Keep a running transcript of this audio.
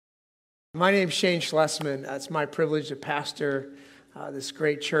My name's Shane Schlesman. It's my privilege to pastor this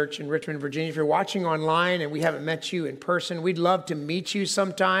great church in Richmond, Virginia. If you're watching online and we haven't met you in person, we'd love to meet you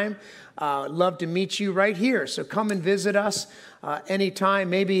sometime. Love to meet you right here. So come and visit us anytime.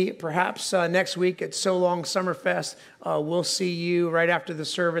 Maybe perhaps next week at So Long Summerfest, we'll see you right after the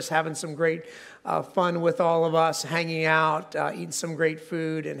service, having some great fun with all of us, hanging out, eating some great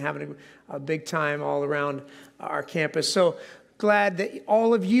food, and having a big time all around our campus. So glad that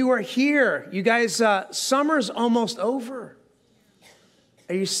all of you are here. You guys, summer's almost over.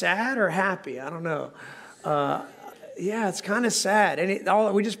 Are you sad or happy? I don't know. Yeah, it's kind of sad.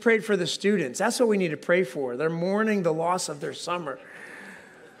 And we just prayed for the students. That's what we need to pray for. They're mourning the loss of their summer.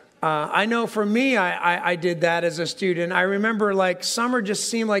 I know for me, I did that as a student. I remember summer just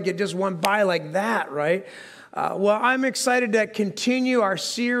seemed like it just went by like that, right? Well, I'm excited to continue our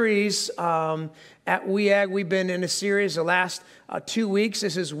series at WEAG. We've been in a series the last 2 weeks.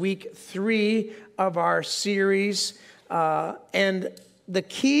 This is week 3 of our series. And the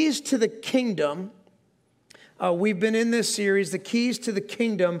keys to the kingdom, we've been in this series, the keys to the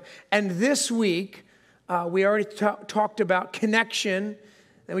kingdom. And this week, we already talked about connection,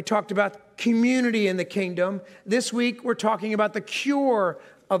 and we talked about community in the kingdom. This week, we're talking about the cure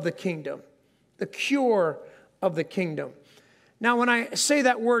of the kingdom. The cure of the kingdom. Now, when I say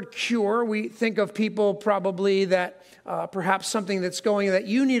that word cure, we think of people probably that perhaps something that's going that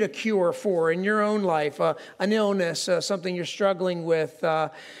you need a cure for in your own life, an illness, something you're struggling with.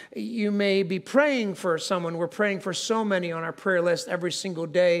 You may be praying for someone. We're praying for so many on our prayer list every single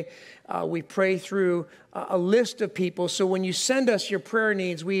day. We pray through a list of people. So when you send us your prayer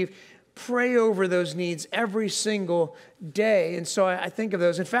needs, we pray over those needs every single day. And so I think of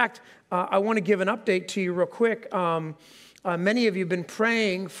those. In fact, I want to give an update to you real quick. Many of you have been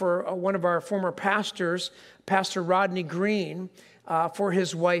praying for one of our former pastors, Pastor Rodney Green, for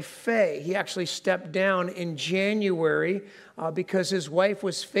his wife, Faye. He actually stepped down in January because his wife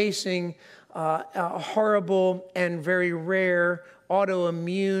was facing a horrible and very rare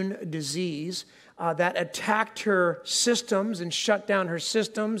autoimmune disease that attacked her systems and shut down her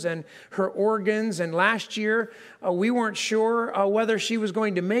systems and her organs. And last year, we weren't sure whether she was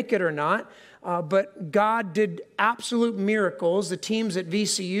going to make it or not. But God did absolute miracles. The teams at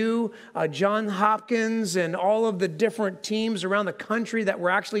VCU, Johns Hopkins, and all of the different teams around the country that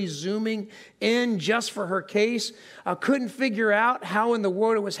were actually zooming in just for her case couldn't figure out how in the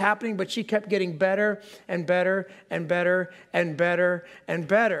world it was happening, but she kept getting better and better and better and better and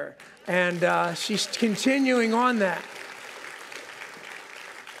better. And she's continuing on that.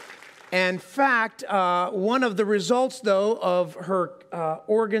 In fact, one of the results, though, of her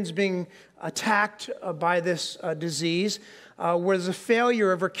organs being attacked by this disease was a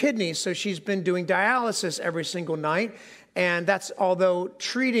failure of her kidneys. So she's been doing dialysis every single night. And that's, although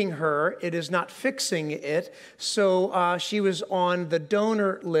treating her, it is not fixing it. So she was on the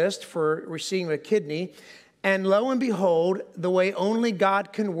donor list for receiving a kidney. And lo and behold, the way only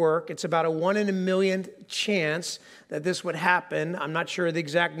God can work, it's about a 1 in a million chance that this would happen. I'm not sure of the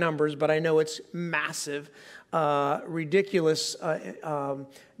exact numbers, but I know it's massive, ridiculous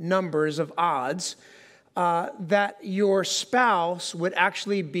numbers of odds, that your spouse would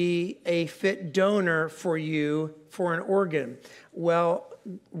actually be a fit donor for you for an organ. Well,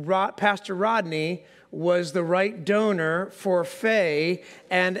 Pastor Rodney was the right donor for Faye,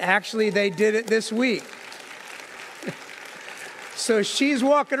 and actually they did it this week. So she's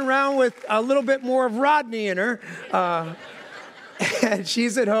walking around with a little bit more of Rodney in her. And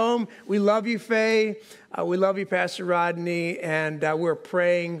she's at home. We love you, Faye. We love you, Pastor Rodney. And we're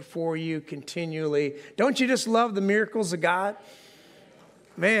praying for you continually. Don't you just love the miracles of God?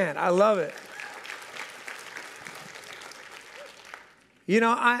 Man, I love it. You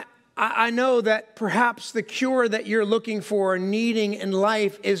know, I know that perhaps the cure that you're looking for, needing in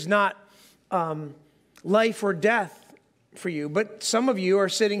life is not life or death for you. But some of you are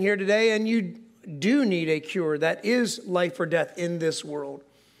sitting here today and you do need a cure that is life or death in this world.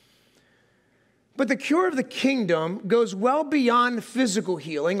 But the cure of the kingdom goes well beyond physical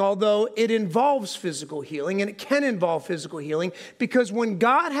healing, although it involves physical healing, and it can involve physical healing, because when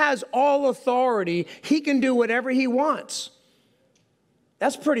God has all authority, he can do whatever he wants.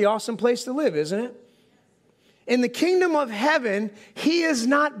 That's a pretty awesome place to live, isn't it? In the kingdom of heaven, he is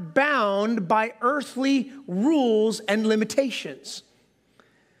not bound by earthly rules and limitations.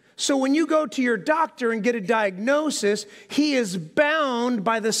 So when you go to your doctor and get a diagnosis, he is bound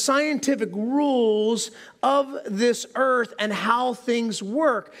by the scientific rules of this earth and how things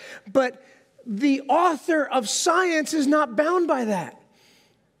work. But the author of science is not bound by that.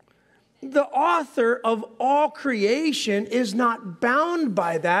 the author of all creation is not bound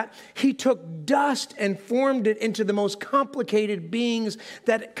by that. He took dust and formed it into the most complicated beings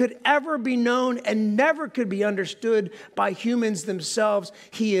that could ever be known and never could be understood by humans themselves.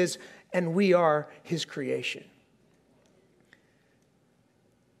 He is, and we are, his creation.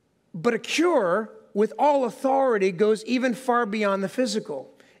 But a cure with all authority goes even far beyond the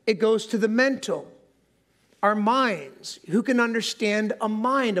physical. It goes to the mental. Our minds. Who can understand a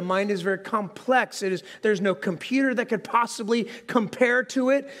mind? A mind is very complex. There's no computer that could possibly compare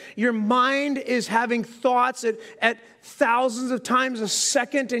to it. Your mind is having thoughts at thousands of times a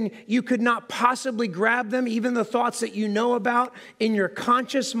second, and you could not possibly grab them. Even the thoughts that you know about in your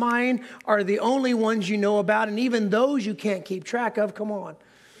conscious mind are the only ones you know about, and even those you can't keep track of. Come on.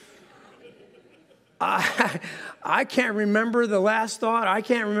 I can't remember the last thought. I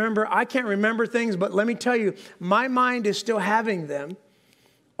can't remember things, but let me tell you, my mind is still having them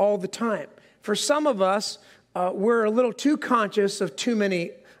all the time. For some of us, we're a little too conscious of too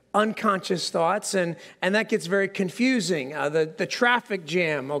many unconscious thoughts, and that gets very confusing. The traffic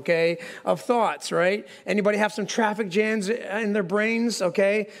jam, okay, of thoughts, right? Anybody have some traffic jams in their brains,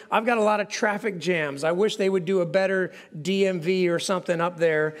 okay? I've got a lot of traffic jams. I wish they would do a better DMV or something up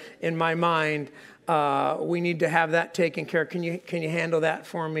there in my mind. We need to have that taken care of. Can you handle that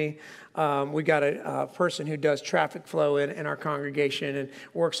for me? We got a person who does traffic flow in our congregation and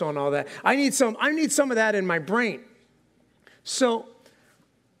works on all that. I need some of that in my brain. So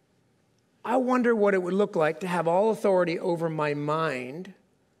I wonder what it would look like to have all authority over my mind,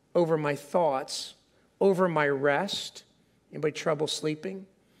 over my thoughts, over my rest. Anybody trouble sleeping?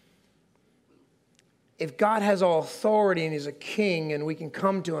 If God has all authority and he's a king and we can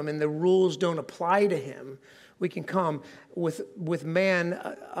come to him and the rules don't apply to him, we can come with man.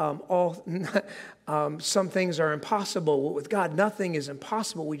 Some things are impossible. With God, nothing is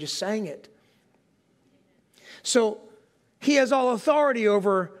impossible. We just sang it. So he has all authority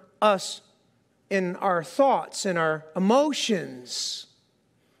over us in our thoughts, in our emotions.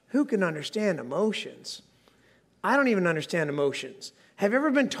 Who can understand emotions? I don't even understand emotions. Have you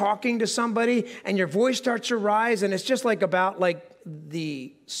ever been talking to somebody and your voice starts to rise and it's just about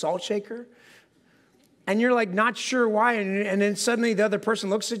the salt shaker? And you're not sure why. And then suddenly the other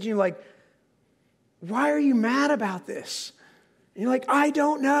person looks at you like, why are you mad about this? And you're like, I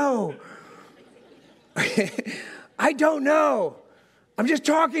don't know. I don't know. I'm just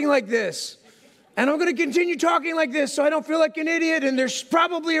talking like this. And I'm going to continue talking like this so I don't feel like an idiot. And there's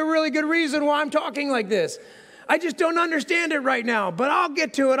probably a really good reason why I'm talking like this. I just don't understand it right now, but I'll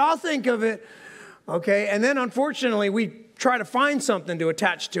get to it. I'll think of it. Okay, and then unfortunately, we try to find something to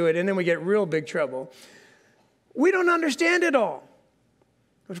attach to it, and then we get real big trouble. We don't understand it all.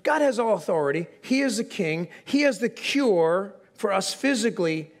 If God has all authority, he is the king. He has the cure for us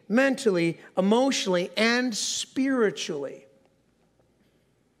physically, mentally, emotionally, and spiritually.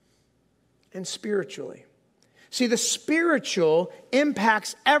 See, the spiritual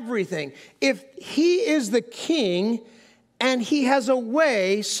impacts everything. If he is the king and he has a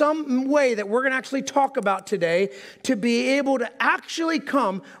way, some way that we're going to actually talk about today to be able to actually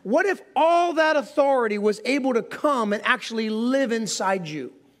come, what if all that authority was able to come and actually live inside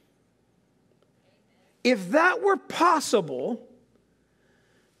you? If that were possible,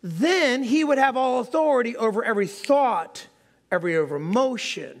 then he would have all authority over every thought, every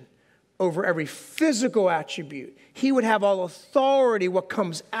emotion, over every physical attribute. He would have all authority, what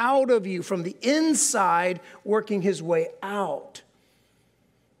comes out of you from the inside, working his way out.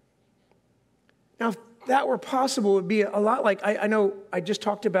 Now, if that were possible, it would be a lot like, I know I just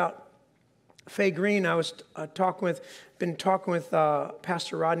talked about Faye Green. I was been talking with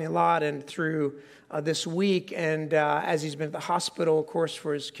Pastor Rodney a lot and through this week, and as he's been at the hospital, of course,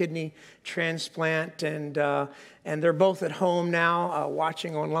 for his kidney transplant, and they're both at home now,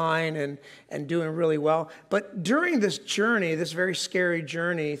 watching online and doing really well. But during this journey, this very scary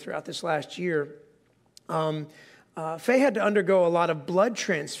journey throughout this last year, Faye had to undergo a lot of blood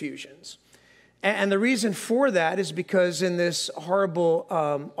transfusions. And the reason for that is because in this horrible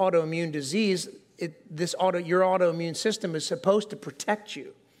autoimmune disease, your autoimmune system is supposed to protect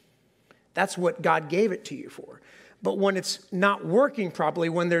you. That's what God gave it to you for. But when it's not working properly,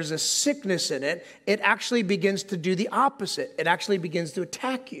 when there's a sickness in it, it actually begins to do the opposite. It actually begins to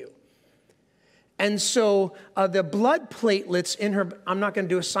attack you. And so the blood platelets in her, I'm not going to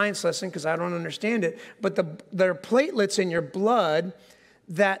do a science lesson because I don't understand it, but there are platelets in your blood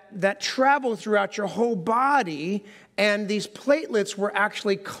that travel throughout your whole body, and these platelets were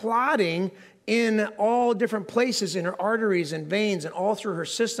actually clotting in all different places, in her arteries and veins and all through her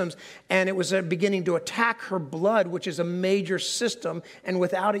systems. And it was beginning to attack her blood, which is a major system. And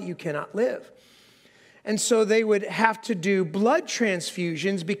without it, you cannot live. And so they would have to do blood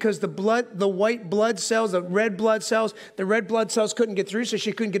transfusions because the white blood cells, the red blood cells couldn't get through, so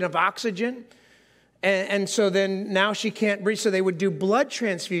she couldn't get enough oxygen. And so then now she can't breathe, so they would do blood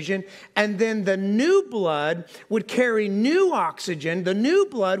transfusion, and then the new blood would carry new oxygen, the new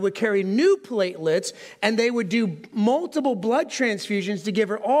blood would carry new platelets, and they would do multiple blood transfusions to give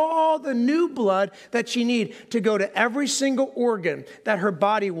her all the new blood that she needed to go to every single organ that her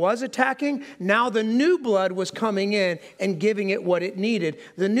body was attacking. Now the new blood was coming in and giving it what it needed.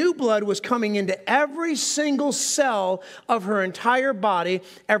 The new blood was coming into every single cell of her entire body,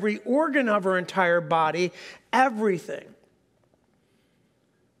 every organ of her entire body, everything.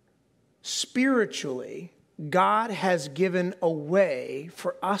 Spiritually, God has given a way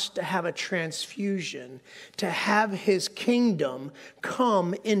for us to have a transfusion, to have his kingdom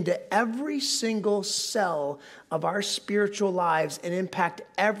come into every single cell of our spiritual lives and impact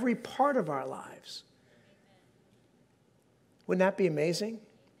every part of our lives. Wouldn't that be amazing?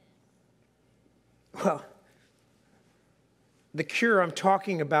 Well, the cure I'm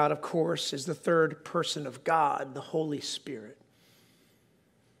talking about, of course, is the third person of God, the Holy Spirit.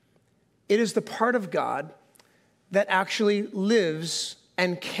 It is the part of God that actually lives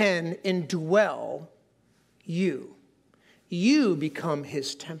and can indwell you. You become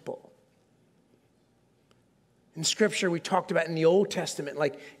his temple. In Scripture, we talked about in the Old Testament,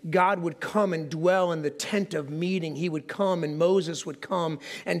 like God would come and dwell in the tent of meeting. He would come and Moses would come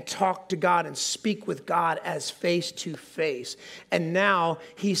and talk to God and speak with God as face to face. And now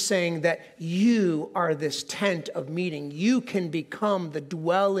he's saying that you are this tent of meeting. You can become the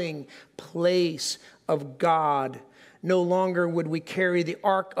dwelling place of God. No longer would we carry the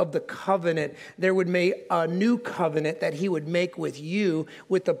Ark of the Covenant. There would be a new covenant that he would make with you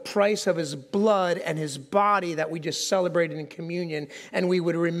with the price of his blood and his body that we just celebrated in communion. And we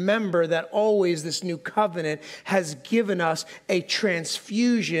would remember that always this new covenant has given us a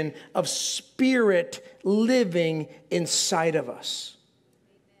transfusion of spirit living inside of us.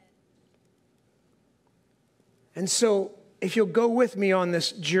 And so if you'll go with me on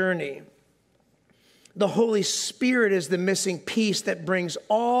this journey, the Holy Spirit is the missing piece that brings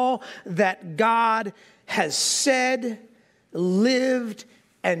all that God has said, lived,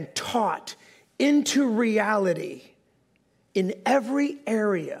 and taught into reality in every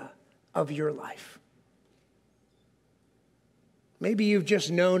area of your life. Maybe you've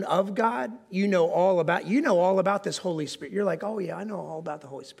just known of God. You know all about this Holy Spirit. You're like, oh yeah, I know all about the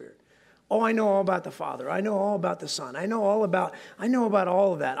Holy Spirit. Oh, I know all about the Father. I know all about the Son. I know about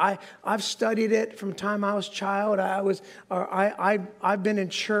all of that. I've studied it from the time I was a child. I've been in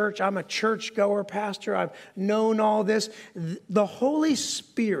church. I'm a churchgoer pastor. I've known all this. The Holy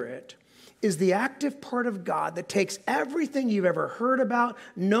Spirit is the active part of God that takes everything you've ever heard about,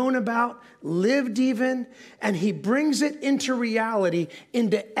 known about, lived even, and he brings it into reality,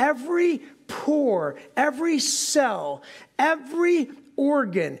 into every pore, every cell, every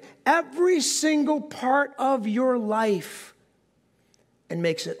organ, every single part of your life, and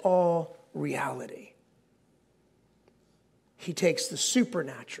makes it all reality. He takes the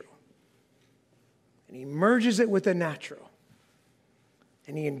supernatural and he merges it with the natural,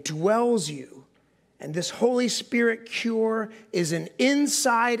 and he indwells you. And this Holy Spirit cure is an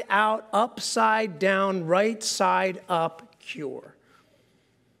inside out, upside down, right side up cure.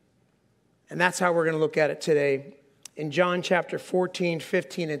 And that's how we're going to look at it today. In John chapter 14,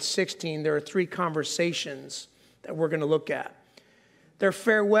 15, and 16, there are three conversations that we're going to look at. They're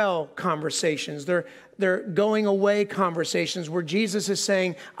farewell conversations. They're going away conversations where Jesus is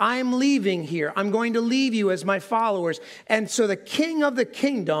saying, I'm leaving here. I'm going to leave you as my followers. And so the King of the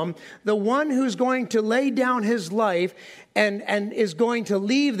kingdom, the one who's going to lay down his life and is going to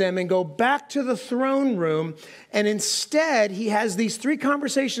leave them and go back to the throne room. And instead, he has these three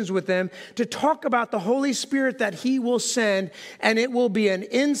conversations with them to talk about the Holy Spirit that he will send. And it will be an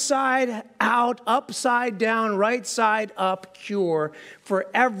inside out, upside down, right side up cure for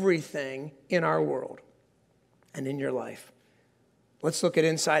everything in our world and in your life. Let's look at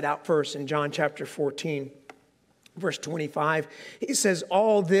inside out first in John chapter 14, verse 25. He says,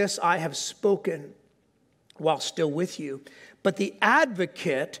 all this I have spoken while still with you. But the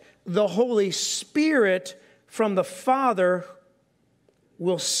advocate, the Holy Spirit from the Father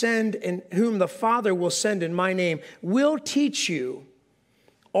will send, and whom the Father will send in my name, will teach you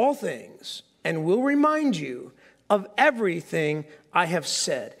all things and will remind you of everything I have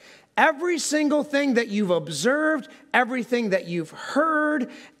said. Every single thing that you've observed, everything that you've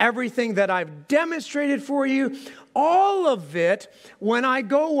heard, everything that I've demonstrated for you, all of it, when I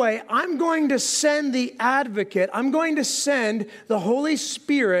go away, I'm going to send the advocate. I'm going to send the Holy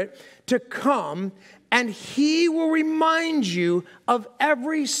Spirit to come, and he will remind you of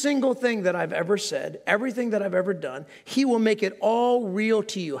every single thing that I've ever said, everything that I've ever done. He will make it all real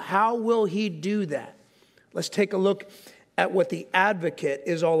to you. How will he do that? Let's take a look at what the advocate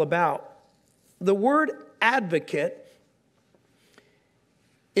is all about. The word advocate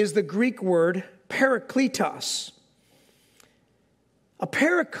is the Greek word parakletos. A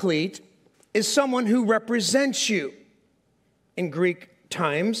paraclete is someone who represents you in Greek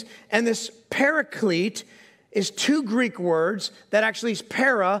times. And this paraclete is two Greek words that actually is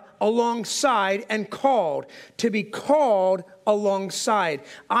para, alongside, and called. To be called alongside.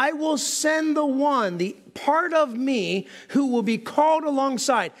 I will send the one, the part of me who will be called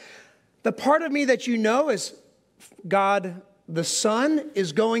alongside. The part of me that you know is God the Son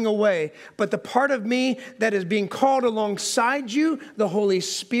is going away. But the part of me that is being called alongside you, the Holy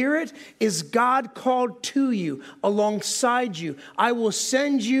Spirit, is God called to you, alongside you. I will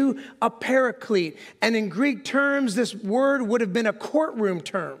send you a paraclete. And in Greek terms, this word would have been a courtroom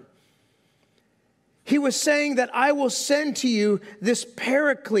term. He was saying that I will send to you this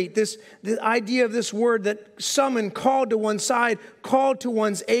paraclete, the idea of this word that summoned, called to one side, called to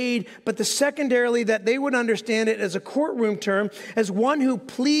one's aid, but the secondarily that they would understand it as a courtroom term, as one who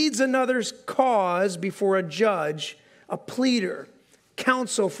pleads another's cause before a judge, a pleader,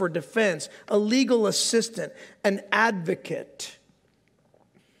 counsel for defense, a legal assistant, an advocate.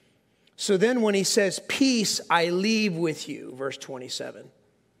 So then when he says, peace I leave with you, verse 27.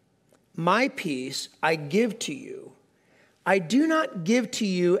 My peace I give to you. I do not give to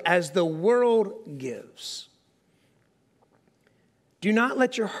you as the world gives. Do not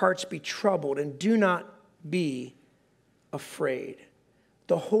let your hearts be troubled, and do not be afraid.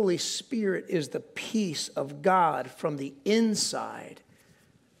 The Holy Spirit is the peace of God from the inside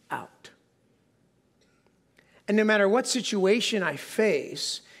out. And no matter what situation I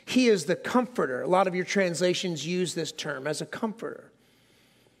face, he is the comforter. A lot of your translations use this term as a comforter.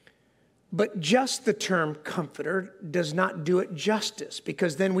 But just the term comforter does not do it justice,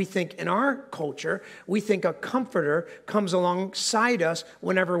 because then we think in our culture, we think a comforter comes alongside us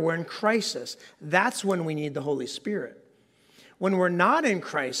whenever we're in crisis. That's when we need the Holy Spirit. When we're not in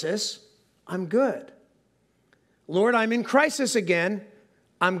crisis, I'm good. Lord, I'm in crisis again.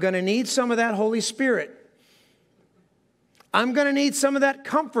 I'm going to need some of that Holy Spirit. I'm going to need some of that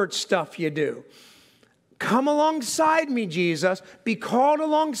comfort stuff you do. Come alongside me, Jesus. Be called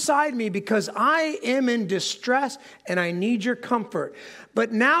alongside me because I am in distress and I need your comfort.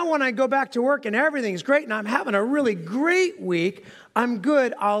 But now when I go back to work and everything's great and I'm having a really great week, I'm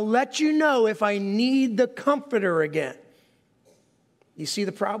good. I'll let you know if I need the comforter again. You see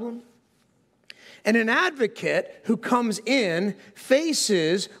the problem? And an advocate who comes in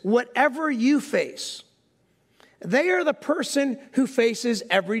faces whatever you face. They are the person who faces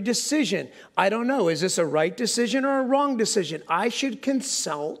every decision. I don't know, is this a right decision or a wrong decision? I should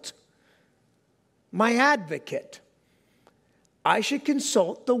consult my advocate. I should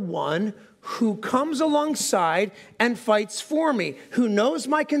consult the one who comes alongside and fights for me, who knows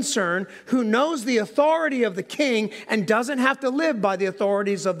my concern, who knows the authority of the king and doesn't have to live by the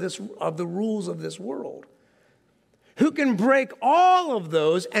authorities of the rules of this world. Who can break all of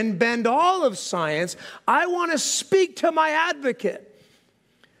those and bend all of science. I want to speak to my advocate.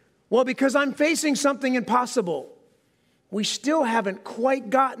 Well, because I'm facing something impossible. We still haven't quite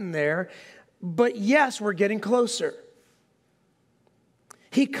gotten there, but yes, we're getting closer.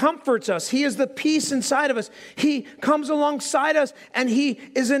 He comforts us. He is the peace inside of us. He comes alongside us, and he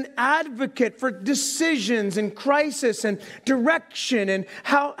is an advocate for decisions and crisis and direction and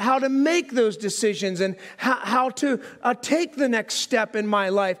how to make those decisions and how to take the next step in my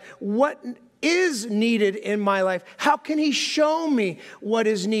life. What is needed in my life? How can he show me what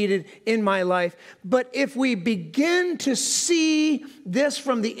is needed in my life? But if we begin to see this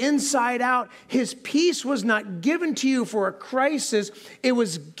from the inside out, his peace was not given to you for a crisis. It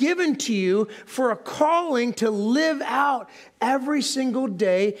was given to you for a calling to live out every single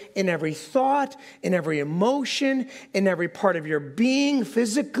day in every thought, in every emotion, in every part of your being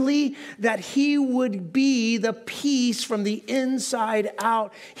physically, that he would be the peace from the inside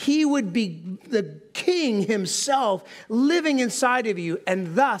out. He would be the king himself living inside of you.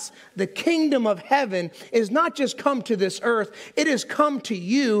 And thus the kingdom of heaven is not just come to this earth. It has come to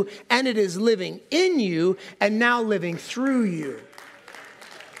you, and it is living in you and now living through you.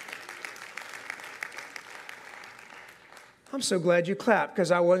 I'm so glad you clapped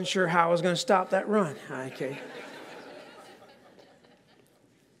because I wasn't sure how I was going to stop that run. Okay.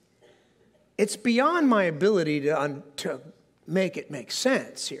 It's beyond my ability to make it make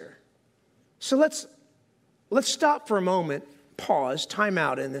sense here. So let's stop for a moment, pause, time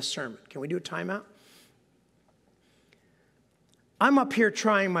out in this sermon. Can we do a timeout? I'm up here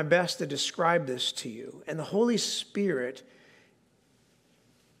trying my best to describe this to you, and the Holy Spirit,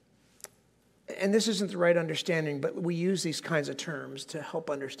 and this isn't the right understanding, but we use these kinds of terms to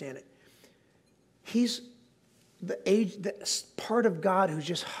help understand it. He's the part of God who's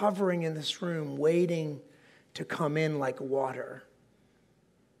just hovering in this room, waiting to come in like water.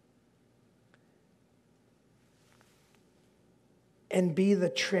 And be the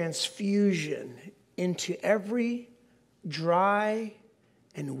transfusion into every dry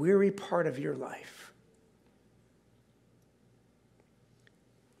and weary part of your life.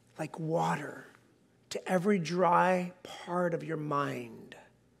 Like water to every dry part of your mind.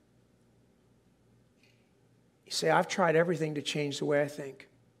 You say, I've tried everything to change the way I think.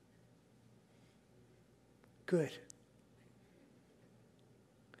 Good.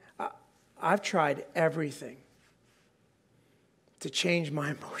 I've tried everything to change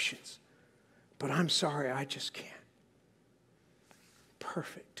my emotions, but I'm sorry, I just can't.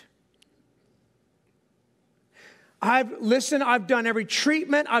 Perfect. I've done every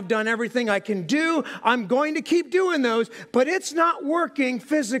treatment, I've done everything I can do, I'm going to keep doing those, but it's not working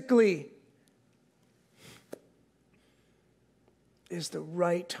physically. Is the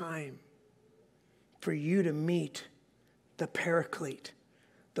right time for you to meet the Paraclete,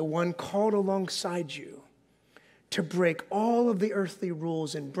 the one called alongside you to break all of the earthly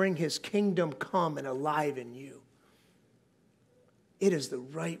rules and bring his kingdom come and alive in you. It is the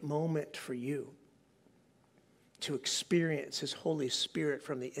right moment for you to experience his Holy Spirit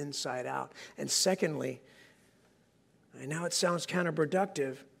from the inside out. And secondly, I know it sounds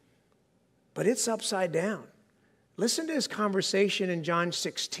counterproductive, but it's upside down. Listen to his conversation in John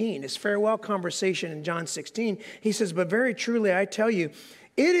 16, his farewell conversation in John 16. He says, but very truly I tell you,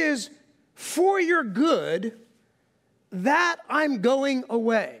 it is for your good that I'm going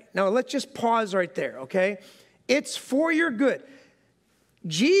away. Now let's just pause right there, okay? It's for your good.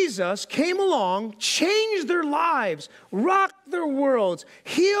 Jesus came along, changed their lives, rocked their worlds,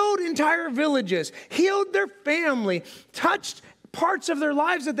 healed entire villages, healed their family, touched parts of their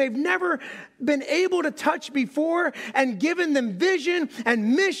lives that they've never been able to touch before, and given them vision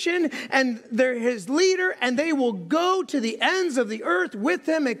and mission, and they're his leader, and they will go to the ends of the earth with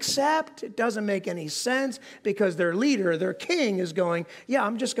him, except it doesn't make any sense because their leader, their king is going, yeah,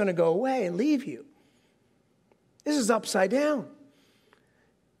 I'm just going to go away and leave you. This is upside down.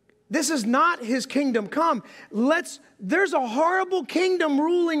 This is not his kingdom come. There's a horrible kingdom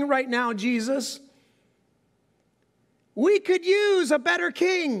ruling right now, Jesus. We could use a better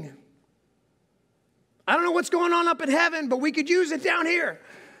king. I don't know what's going on up in heaven, but we could use it down here.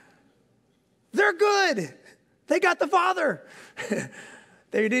 They're good. They got the Father.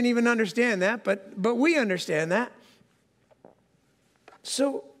 They didn't even understand that, but we understand that.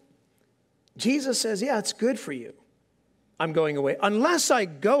 So Jesus says, yeah, it's good for you. I'm going away. Unless I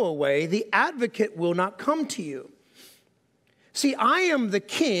go away, the advocate will not come to you. See, I am the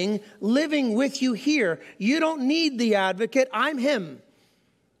king living with you here. You don't need the advocate. I'm him.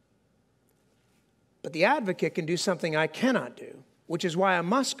 But the advocate can do something I cannot do, which is why I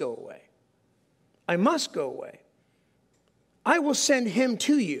must go away. I must go away. I will send him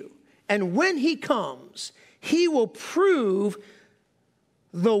to you. And when he comes, he will prove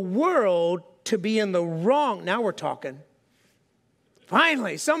the world to be in the wrong. Now we're talking.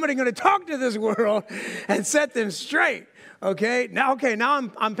 Finally, somebody going to talk to this world and set them straight. Okay, now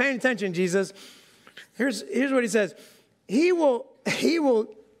I'm paying attention, Jesus. Here's what he says. He will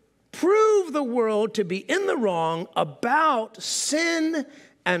prove the world to be in the wrong about sin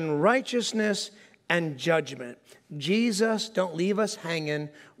and righteousness and judgment. Jesus, don't leave us hanging.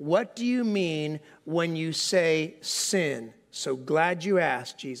 What do you mean when you say sin? So glad you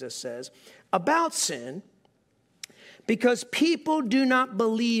asked, Jesus says. About sin, because people do not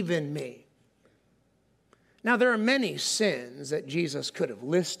believe in me. Now, there are many sins that Jesus could have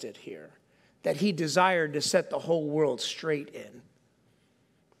listed here that he desired to set the whole world straight in.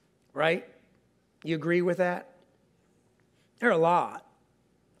 Right? You agree with that? There are a lot.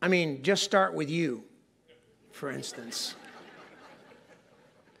 I mean, just start with you, for instance.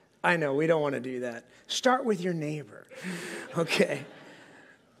 I know, we don't want to do that. Start with your neighbor. Okay.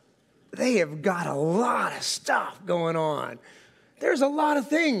 They have got a lot of stuff going on. There's a lot of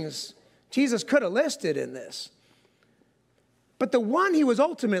things Jesus could have listed in this. But the one he was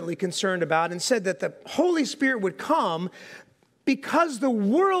ultimately concerned about and said that the Holy Spirit would come because the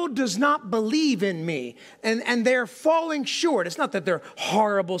world does not believe in me and they're falling short. It's not that they're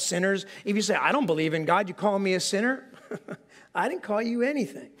horrible sinners. If you say, I don't believe in God, you call me a sinner? I didn't call you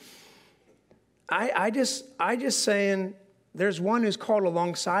anything. I just saying there's one who's called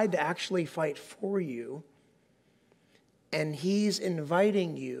alongside to actually fight for you. And he's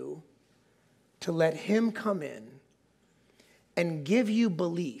inviting you to let him come in and give you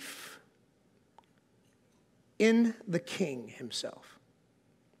belief in the King himself.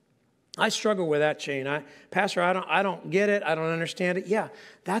 I struggle with that, Shane. Pastor, I don't get it. I don't understand it. Yeah,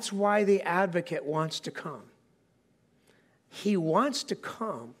 that's why the advocate wants to come. He wants to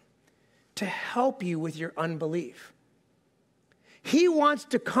come to help you with your unbelief. He wants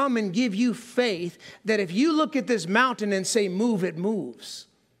to come and give you faith that if you look at this mountain and say, move, it moves.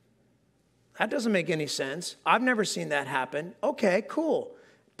 That doesn't make any sense. I've never seen that happen. Okay, cool.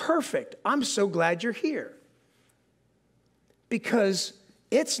 Perfect. I'm so glad you're here. Because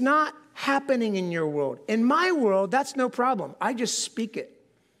it's not happening in your world. In my world, that's no problem. I just speak it.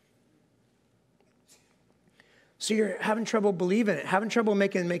 So you're having trouble believing it, having trouble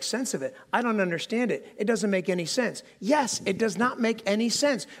making it make sense of it. I don't understand it. It doesn't make any sense. Yes, it does not make any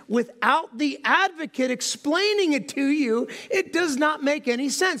sense. Without the advocate explaining it to you, it does not make any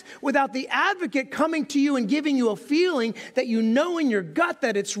sense. Without the advocate coming to you and giving you a feeling that you know in your gut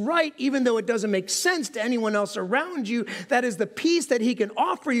that it's right, even though it doesn't make sense to anyone else around you, that is the peace that he can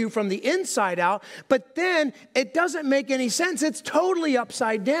offer you from the inside out. But then it doesn't make any sense. It's totally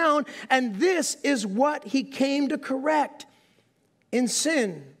upside down. And this is what he came to correct in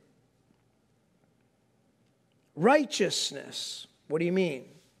sin. Righteousness. What do you mean,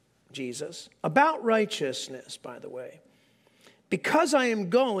 Jesus? About righteousness, by the way. Because I am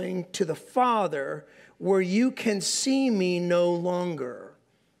going to the Father where you can see me no longer.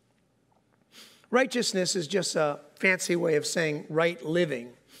 Righteousness is just a fancy way of saying right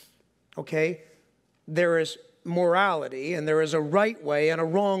living. Okay? There is morality and there is a right way and a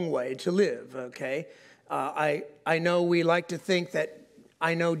wrong way to live. Okay? I know we like to think that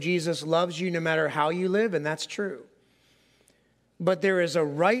I know Jesus loves you no matter how you live, and that's true. But there is a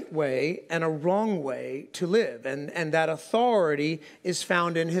right way and a wrong way to live, and that authority is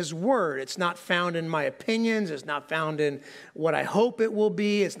found in his word. It's not found in my opinions. It's not found in what I hope it will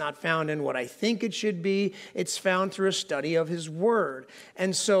be. It's not found in what I think it should be. It's found through a study of his word.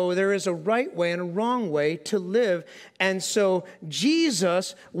 And so there is a right way and a wrong way to live. And so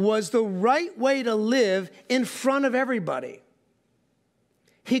Jesus was the right way to live in front of everybody.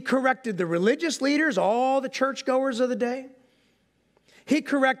 He corrected the religious leaders, all the churchgoers of the day. He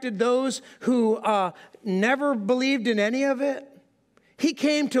corrected those who never believed in any of it. He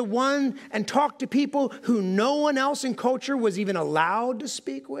came to one and talked to people who no one else in culture was even allowed to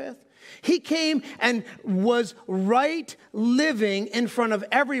speak with. He came and was right living in front of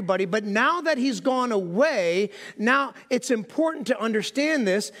everybody. But now that he's gone away, now it's important to understand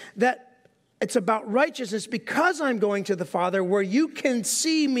this, that it's about righteousness because I'm going to the Father where you can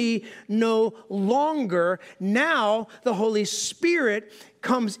see me no longer. Now the Holy Spirit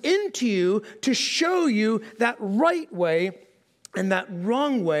comes into you to show you that right way and that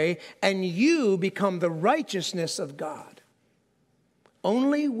wrong way, and you become the righteousness of God.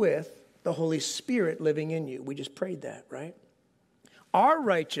 Only with the Holy Spirit living in you. We just prayed that, right? Our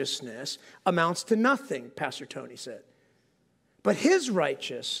righteousness amounts to nothing, Pastor Tony said. But his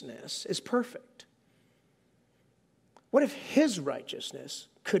righteousness is perfect. What if his righteousness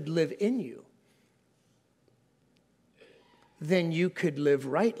could live in you? Then you could live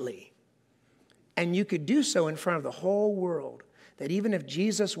rightly. And you could do so in front of the whole world. That even if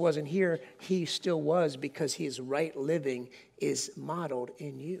Jesus wasn't here, he still was, because his right living is modeled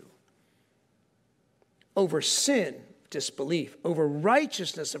in you. Over sin, disbelief. Over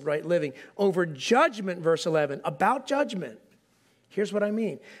righteousness of right living. Over judgment, verse 11. About judgment. Here's what I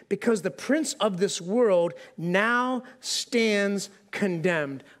mean. Because the prince of this world now stands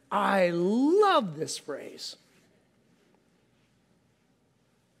condemned. I love this phrase.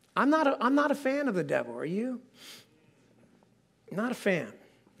 I'm not a fan of the devil, are you? Not a fan.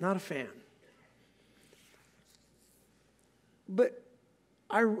 Not a fan. But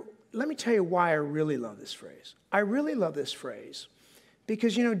let me tell you why I really love this phrase. I really love this phrase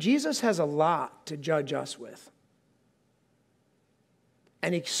because, Jesus has a lot to judge us with.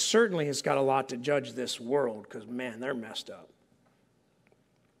 And he certainly has got a lot to judge this world because, man, they're messed up.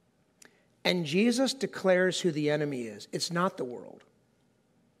 And Jesus declares who the enemy is. It's not the world.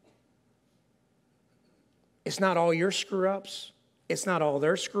 It's not all your screw-ups. It's not all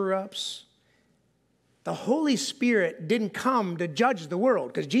their screw-ups. The Holy Spirit didn't come to judge the world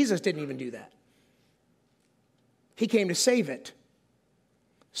because Jesus didn't even do that. He came to save it.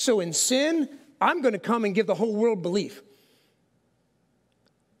 So in sin, I'm going to come and give the whole world belief.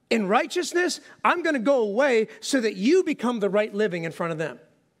 In righteousness, I'm going to go away so that you become the right living in front of them.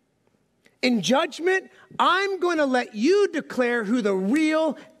 In judgment, I'm going to let you declare who the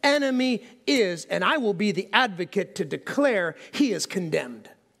real enemy is, and I will be the advocate to declare he is condemned.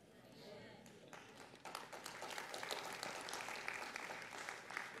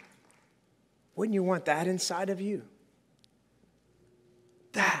 Wouldn't you want that inside of you?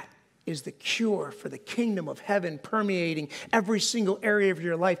 That is the cure for the kingdom of heaven permeating every single area of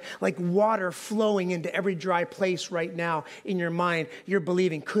your life, like water flowing into every dry place right now in your mind. You're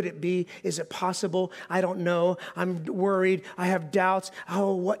believing, could it be? Is it possible? I don't know. I'm worried. I have doubts.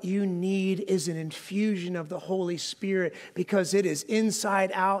 Oh, what you need is an infusion of the Holy Spirit, because it is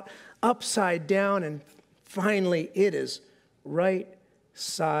inside out, upside down, and finally it is right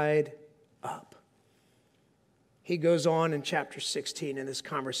side up. He goes on in chapter 16 in this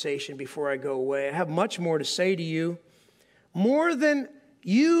conversation before I go away. I have much more to say to you, more than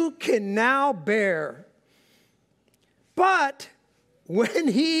you can now bear. But when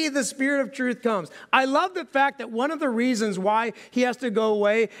he, the Spirit of truth, comes. I love the fact that one of the reasons why he has to go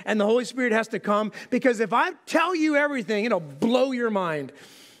away and the Holy Spirit has to come, because if I tell you everything, it'll blow your mind.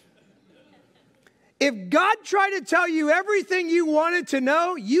 If God tried to tell you everything you wanted to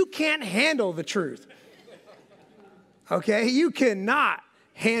know, you can't handle the truth. Okay, you cannot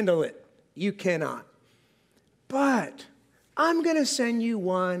handle it. You cannot. But I'm going to send you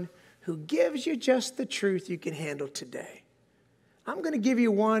one who gives you just the truth you can handle today. I'm going to give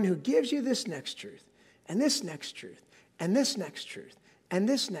you one who gives you this next truth, and this next truth, and this next truth, and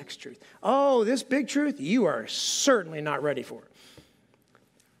this next truth. Oh, this big truth, you are certainly not ready for.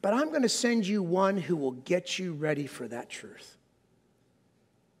 But I'm going to send you one who will get you ready for that truth.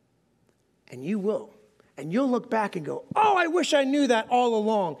 And you will. And you'll look back and go, oh, I wish I knew that all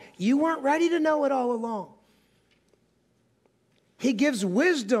along. You weren't ready to know it all along. He gives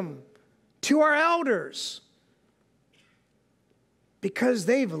wisdom to our elders because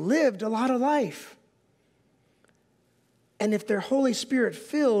they've lived a lot of life. And if they're Holy Spirit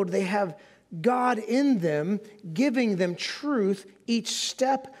filled, they have God in them, giving them truth each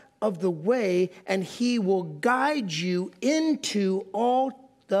step of the way, and he will guide you into all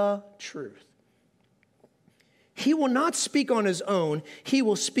the truth. He will not speak on his own. He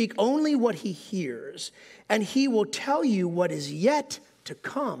will speak only what he hears, and he will tell you what is yet to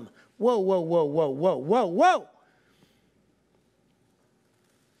come. Whoa, whoa, whoa, whoa, whoa, whoa, whoa.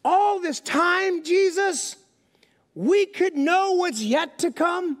 All this time, Jesus, we could know what's yet to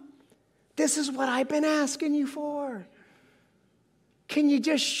come. This is what I've been asking you for. Can you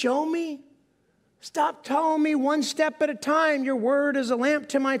just show me? Stop telling me one step at a time. Your word is a lamp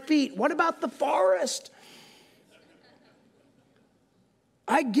to my feet. What about the forest?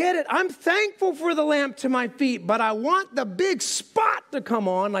 I get it. I'm thankful for the lamp to my feet, but I want the big spot to come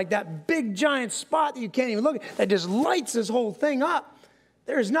on, like that big giant spot that you can't even look at, that just lights this whole thing up.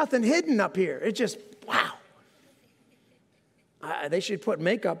 There's nothing hidden up here. It's just, wow. They should put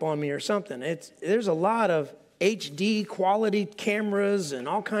makeup on me or something. There's a lot of HD quality cameras and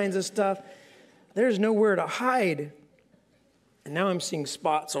all kinds of stuff. There's nowhere to hide. And now I'm seeing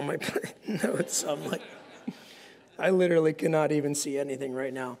spots on my notes. I'm like, I literally cannot even see anything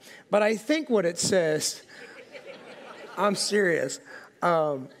right now. But I think what it says, I'm serious.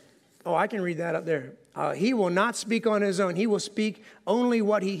 I can read that up there. He will not speak on his own. He will speak only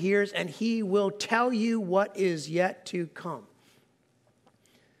what he hears, and he will tell you what is yet to come.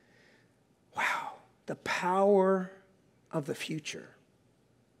 Wow, the power of the future.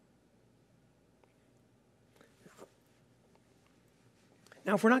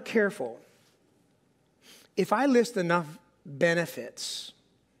 Now, if we're not careful, if I list enough benefits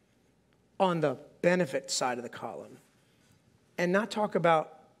on the benefit side of the column and not talk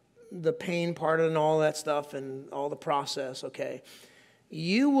about the pain part and all that stuff and all the process, okay,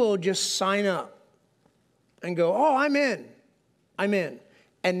 you will just sign up and go, oh, I'm in,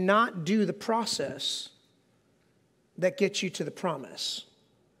 and not do the process that gets you to the promise.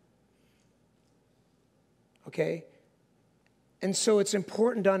 Okay? And so it's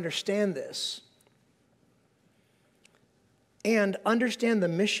important to understand this and understand the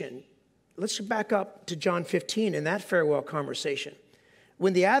mission. Let's back up to John 15 in that farewell conversation.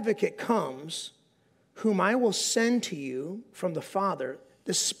 When the advocate comes, whom I will send to you from the Father,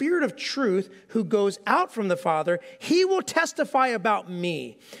 the Spirit of truth who goes out from the Father, he will testify about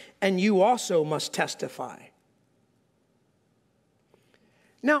me, and you also must testify.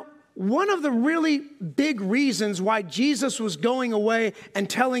 Now, one of the really big reasons why Jesus was going away and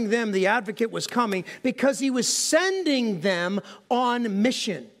telling them the advocate was coming, because he was sending them on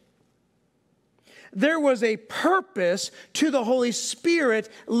mission. There was a purpose to the Holy Spirit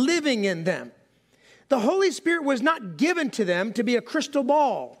living in them. The Holy Spirit was not given to them to be a crystal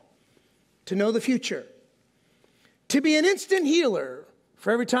ball, to know the future, to be an instant healer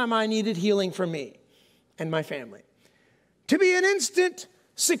for every time I needed healing from me and my family, to be an instant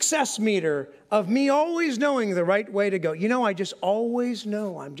success meter of me always knowing the right way to go. You know, I just always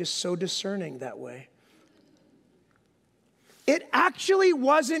know. I'm just so discerning that way. It actually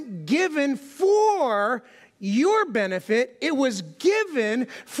wasn't given for your benefit. It was given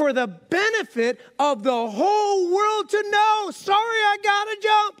for the benefit of the whole world to know. Sorry, I gotta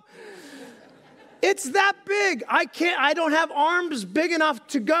jump. It's that big. I don't have arms big enough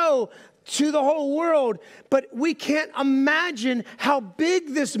to go to the whole world, but we can't imagine how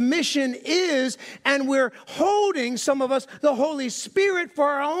big this mission is, and we're holding, some of us, the Holy Spirit for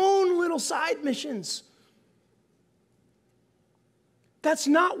our own little side missions. That's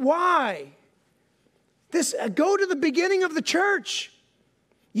not why. Go to the beginning of the church.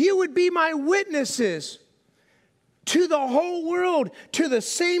 You would be my witnesses to the whole world, to the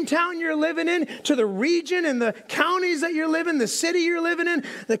same town you're living in, to the region and the counties that you're living, the city you're living in,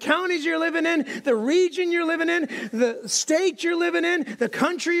 the counties you're living in, the region you're living in, the state you're living in, the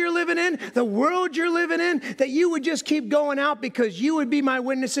country you're living in, the world you're living in, that you would just keep going out because you would be my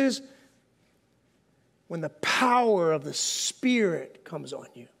witnesses when the power of the Spirit comes on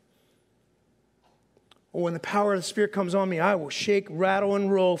you. Or when the power of the Spirit comes on me, I will shake, rattle,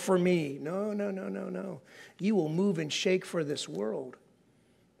 and roll for me. No, no, no, no, no. You will move and shake for this world.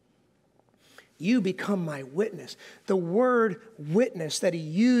 You become my witness. The word witness that he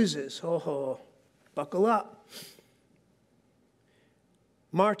uses, buckle up.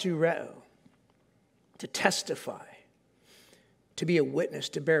 Martureo, to testify, to be a witness,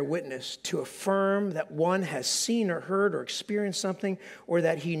 to bear witness, to affirm that one has seen or heard or experienced something, or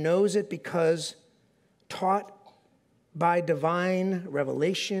that he knows it because taught by divine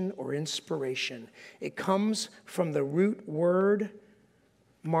revelation or inspiration. It comes from the root word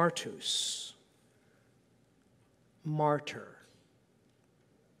martus, martyr,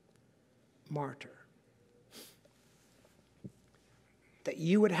 martyr. That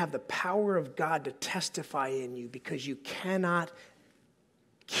you would have the power of God to testify in you, because you cannot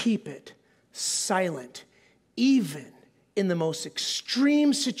keep it silent, even in the most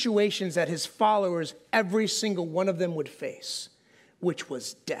extreme situations that his followers, every single one of them, would face, which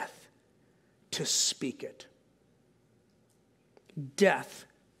was death, to speak it. Death,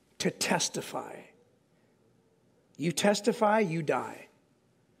 to testify. You testify, you die.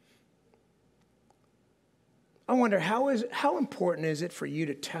 I wonder, how important is it for you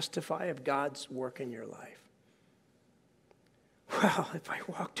to testify of God's work in your life? Well, if I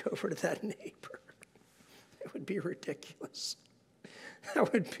walked over to that neighbor, it would be ridiculous.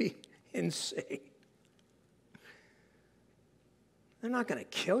 That would be insane. They're not going to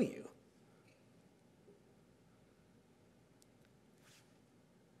kill you.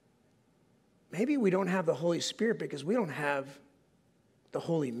 Maybe we don't have the Holy Spirit because we don't have the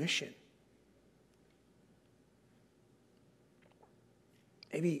holy mission.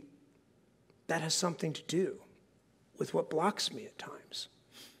 Maybe that has something to do with what blocks me at times.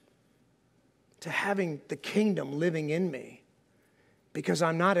 To having the kingdom living in me, because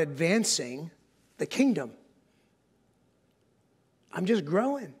I'm not advancing the kingdom. I'm just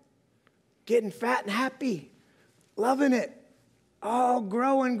growing, getting fat and happy, loving it. Oh,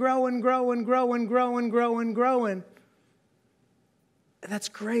 growing. That's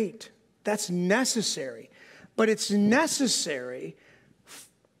great. That's necessary. But it's necessary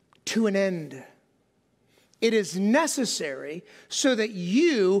to an end. It is necessary so that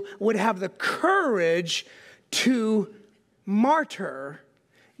you would have the courage to martyr.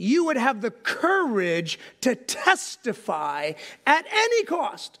 You would have the courage to testify at any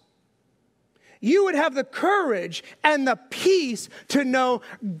cost. You would have the courage and the peace to know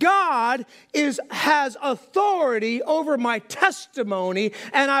God has authority over my testimony,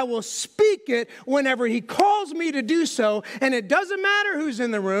 and I will speak it whenever he calls me to do so. And it doesn't matter who's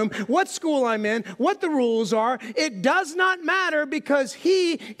in the room, what school I'm in, what the rules are. It does not matter, because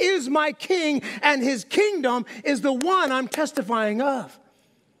he is my king, and his kingdom is the one I'm testifying of.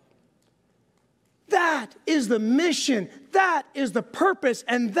 That is the mission. That is the purpose.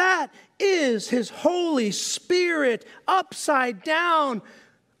 And that is his Holy Spirit, upside down,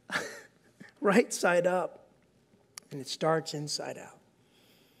 right side up. And it starts inside out.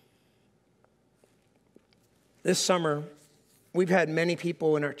 This summer, we've had many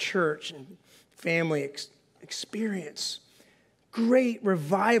people in our church and family experience great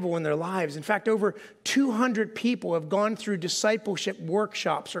revival in their lives. In fact, over 200 people have gone through discipleship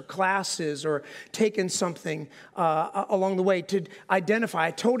workshops or classes or taken something along the way to identify.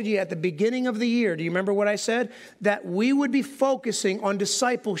 I told you at the beginning of the year, do you remember what I said? That we would be focusing on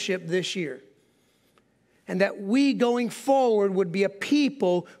discipleship this year. And that we going forward would be a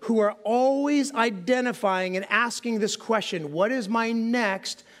people who are always identifying and asking this question, what is my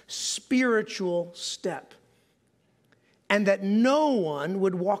next spiritual step? And that no one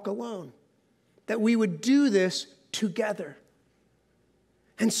would walk alone, that we would do this together.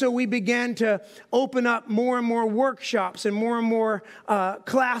 And so we began to open up more and more workshops and more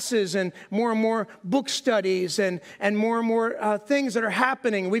classes and more book studies and more things that are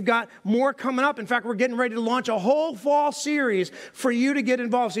happening. We've got more coming up. In fact, we're getting ready to launch a whole fall series for you to get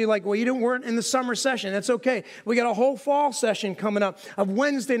involved. So you're like, well, weren't in the summer session. That's okay. We got a whole fall session coming up of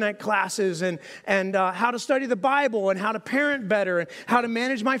Wednesday night classes and how to study the Bible and how to parent better and how to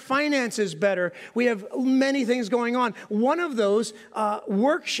manage my finances better. We have many things going on. One of those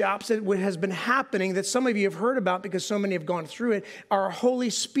workshops that has been happening that some of you have heard about because so many have gone through it are Holy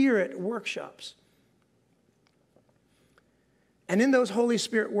Spirit workshops. And in those Holy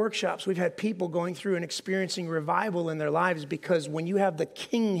Spirit workshops, we've had people going through and experiencing revival in their lives because when you have the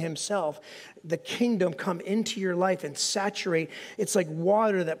King himself, the kingdom come into your life and saturate, it's like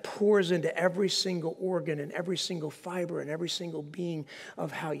water that pours into every single organ and every single fiber and every single being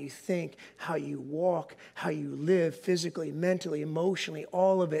of how you think, how you walk, how you live physically, mentally, emotionally,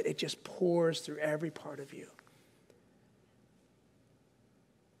 all of it. It just pours through every part of you.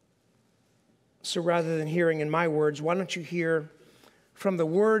 So rather than hearing in my words, why don't you hear from the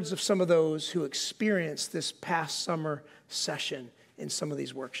words of some of those who experienced this past summer session in some of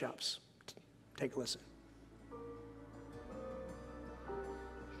these workshops. Take a listen.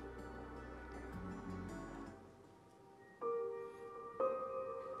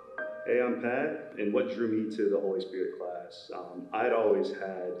 Hey, I'm Pat, and what drew me to the Holy Spirit class? I'd always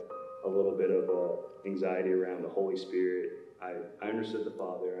had a little bit of anxiety around the Holy Spirit. I understood the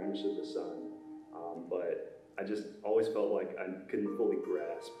Father, I understood the Son, but I just always felt like I couldn't fully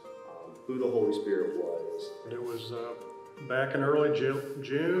grasp who the Holy Spirit was. It was back in early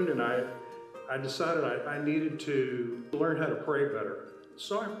June, and I decided I needed to learn how to pray better.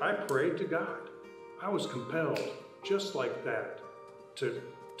 So I prayed to God. I was compelled, just like that, to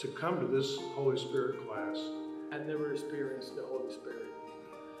come to this Holy Spirit class. I never experienced the Holy Spirit.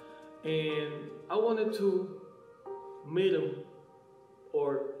 And I wanted to meet him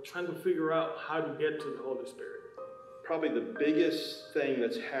or trying to figure out how to get to the Holy Spirit. Probably the biggest thing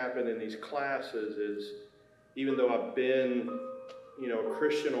that's happened in these classes is, even though I've been, a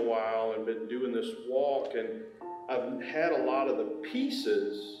Christian a while and been doing this walk, and I've had a lot of the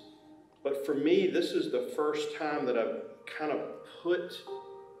pieces, but for me, this is the first time that I've kind of put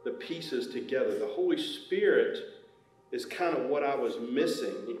the pieces together. The Holy Spirit is kind of what I was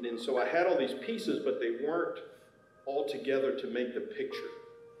missing. And so I had all these pieces, but they weren't all together to make the picture.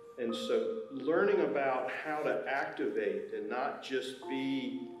 And so learning about how to activate and not just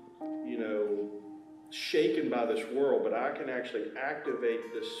be, shaken by this world, but I can actually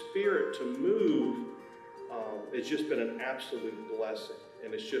activate the Spirit to move, it's just been an absolute blessing.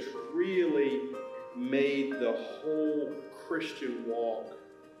 And it's just really made the whole Christian walk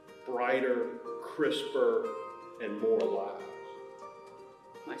brighter, crisper, and more alive.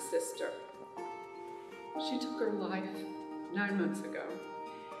 My sister, she took her life 9 months ago.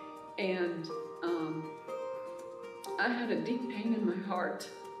 And I had a deep pain in my heart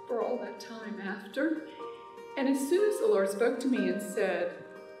for all that time after. And as soon as the Lord spoke to me and said,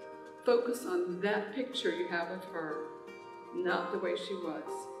 focus on that picture you have of her, not the way she was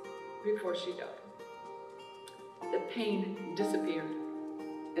before she died, the pain disappeared.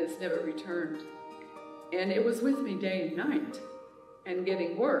 It's never returned. And it was with me day and night and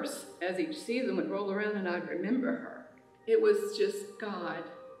getting worse as each season would roll around and I'd remember her. It was just God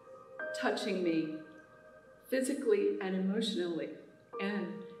touching me physically and emotionally, and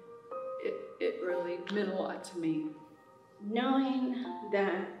it really meant a lot to me. Knowing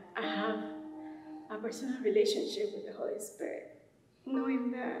that I have a personal relationship with the Holy Spirit,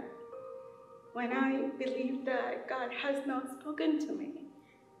 knowing that when I believe that God has not spoken to me,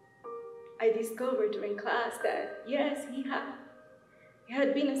 I discovered during class that yes, He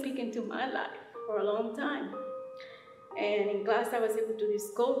had been speaking to my life for a long time. And in class, I was able to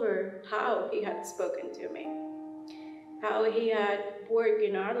discover how He had spoken to me, how He had worked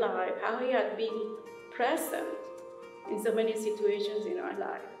in our life, how He had been present in so many situations in our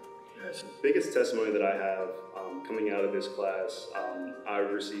life. Yes. Biggest testimony that I have coming out of this class, I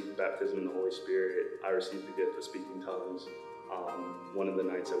received baptism in the Holy Spirit. I received the gift of speaking tongues one of the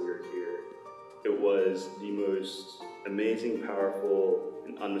nights that we were here. It was the most amazing, powerful,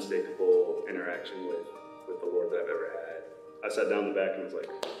 and unmistakable interaction with the Lord that I've ever had. I sat down in the back and was like,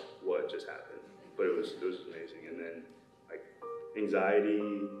 what just happened? But it was amazing. And then like anxiety,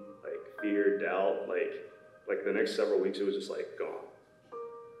 like fear, doubt, like the next several weeks it was just like gone.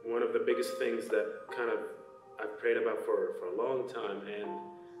 One of the biggest things that kind of I've prayed about for a long time and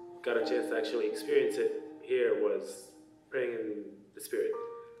got a chance to actually experience it here was praying in the Spirit.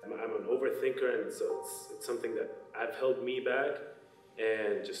 I'm an overthinker, and so it's something that I've held me back,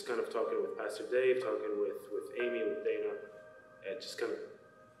 and just kind of talking with Pastor Dave, talking with Amy, with Dana, and just kind of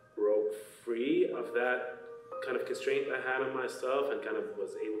broke free of that kind of constraint I had on myself and kind of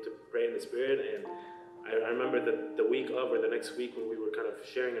was able to pray in the Spirit. And I remember the week of, or the next week when we were kind of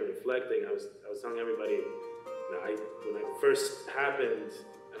sharing and reflecting, I was telling everybody, when I first happened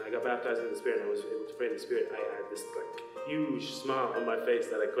and I got baptized in the Spirit and I was able to pray in the Spirit, I had this like huge smile on my face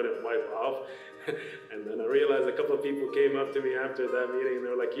that I couldn't wipe off. And then I realized a couple of people came up to me after that meeting and they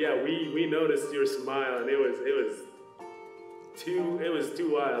were like, yeah, we noticed your smile, and it was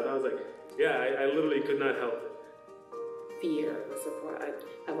too wild. I was like, yeah, I literally could not help it. Fear was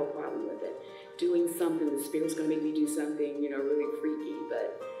I have a problem with it. Doing something, the Spirit's going to make me do something, really freaky,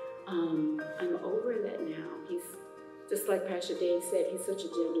 but I'm over that now. He's, just like Pastor Dave said, he's such a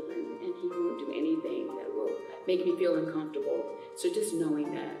gentleman, and he won't do anything that will make me feel uncomfortable. So just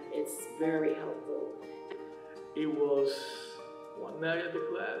knowing that, it's very helpful. It was one night at the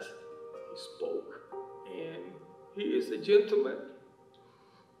class, he spoke, and he is a gentleman.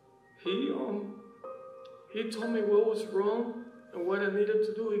 He told me what was wrong and what I needed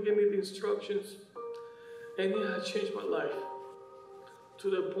to do. He gave me the instructions, and it has changed my life to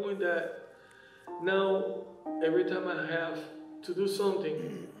the point that now every time I have to do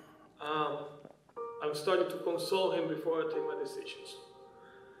something, I'm starting to consult him before I take my decisions.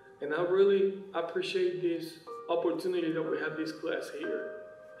 And I really appreciate this opportunity that we have this class here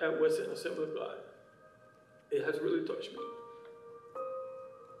at Western Assembly of God. It has really touched me.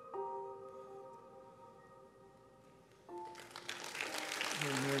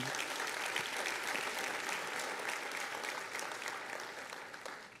 Amen.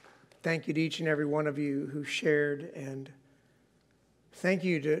 Thank you to each and every one of you who shared, and thank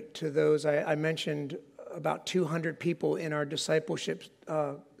you to those. I mentioned about 200 people in our discipleship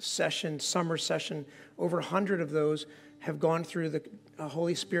session, summer session. Over 100 of those have gone through the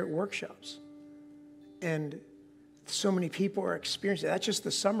Holy Spirit workshops. And so many people are experiencing it. That's just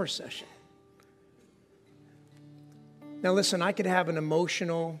the summer session. Now listen, I could have an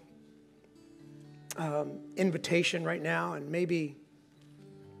emotional invitation right now, and maybe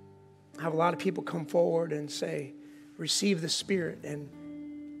have a lot of people come forward and say, receive the Spirit. And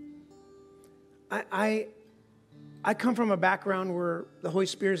I come from a background where the Holy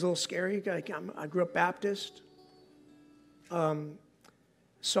Spirit is a little scary. I grew up Baptist.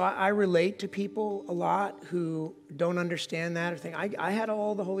 So I relate to people a lot who don't understand that or think, I had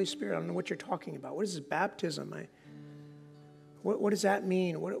all the Holy Spirit. I don't know what you're talking about. What is this baptism? What does that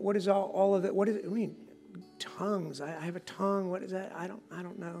mean? What is all of it? What does it mean? Tongues. I have a tongue. What is that? I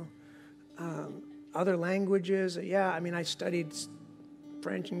don't know. Other languages. Yeah, I studied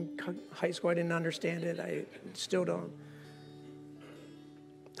French in high school. I didn't understand it. I still don't.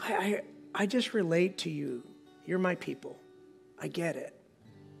 I just relate to you. You're my people. I get it.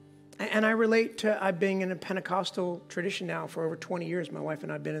 And I relate to, I've been in a Pentecostal tradition now for over 20 years. My wife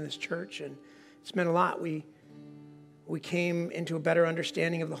and I have been in this church, and it's meant a lot. We came into a better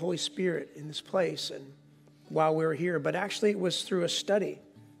understanding of the Holy Spirit in this place and while we were here. But actually it was through a study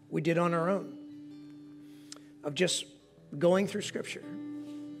we did on our own of just going through Scripture.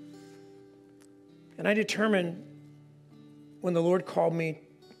 And I determined when the Lord called me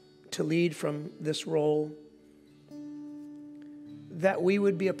to lead from this role that we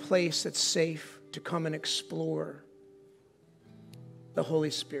would be a place that's safe to come and explore the Holy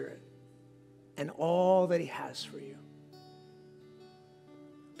Spirit and all that He has for you.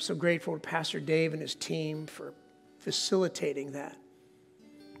 I'm so grateful to Pastor Dave and his team for facilitating that.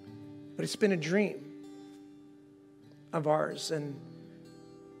 But it's been a dream of ours, and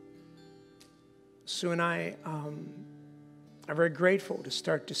Sue and I are very grateful to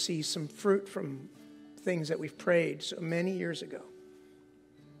start to see some fruit from things that we've prayed so many years ago.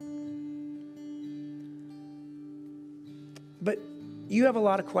 But you have a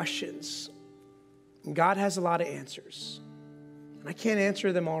lot of questions. God has a lot of answers. And I can't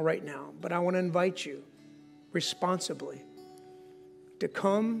answer them all right now, but I want to invite you responsibly to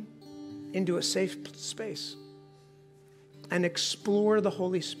come into a safe space and explore the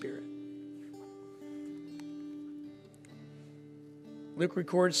Holy Spirit. Luke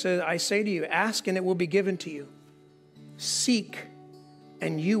records, says, I say to you, ask and it will be given to you. Seek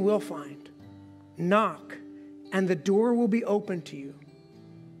and you will find. Knock and the door will be opened to you.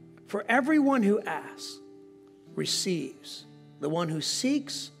 For everyone who asks receives. The one who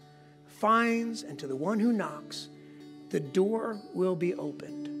seeks finds, and to the one who knocks, the door will be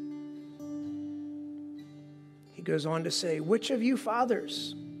opened. He goes on to say, which of you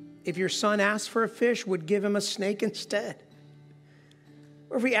fathers, if your son asks for a fish, would give him a snake instead?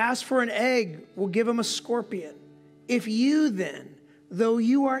 Or if he asks for an egg, will give him a scorpion? If you then, though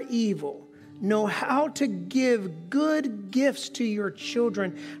you are evil, know how to give good gifts to your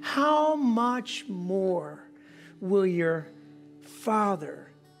children, how much more will your Father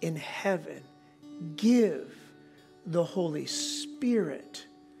in heaven give the Holy Spirit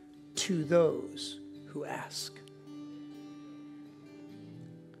to those who ask?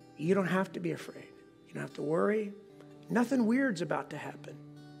 You don't have to be afraid. You don't have to worry. Nothing weird's about to happen.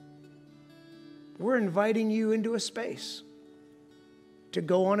 We're inviting you into a space to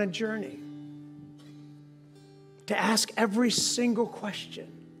go on a journey, to ask every single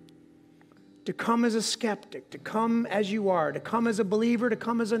question, to come as a skeptic, to come as you are, to come as a believer, to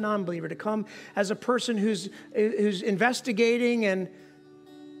come as a non-believer, to come as a person who's investigating, and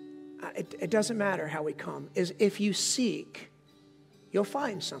it doesn't matter how we come. Is if you seek, you'll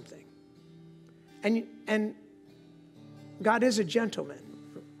find something. And God is a gentleman.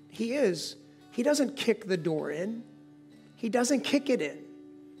 He is. He doesn't kick the door in. He doesn't kick it in.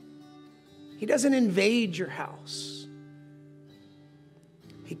 He doesn't invade your house.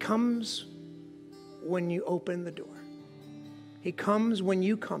 He comes when you open the door. He comes when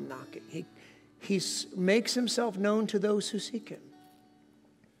you come knocking. He makes himself known to those who seek him.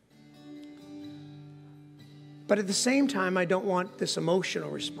 But at the same time, I don't want this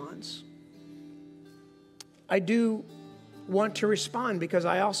emotional response. I do want to respond because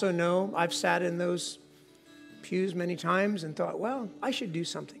I also know I've sat in those pews many times and thought, well, I should do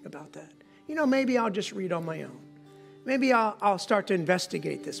something about that. Maybe I'll just read on my own. Maybe I'll start to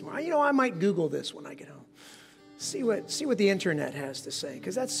investigate this more. I might Google this when I get home. See what the internet has to say,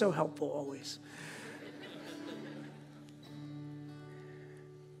 because that's so helpful always.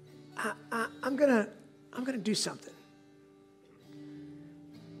 I'm gonna do something.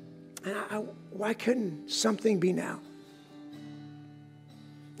 And why couldn't something be now?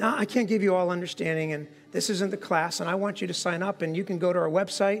 Now, I can't give you all understanding, and this isn't the class, and I want you to sign up, and you can go to our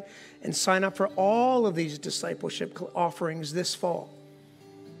website and sign up for all of these discipleship offerings this fall.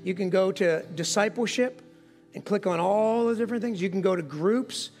 You can go to discipleship and click on all the different things. You can go to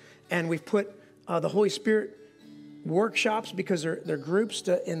groups, and we've put the Holy Spirit workshops because they're groups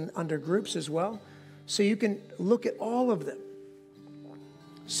under groups as well. So you can look at all of them.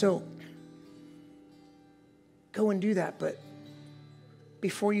 So go and do that, but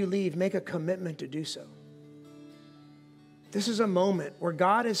before you leave, make a commitment to do so. This is a moment where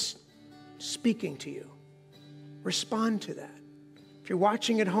God is speaking to you. Respond to that. If you're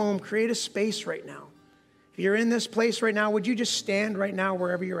watching at home, create a space right now. If you're in this place right now, would you just stand right now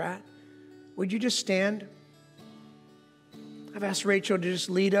wherever you're at? Would you just stand? I've asked Rachel to just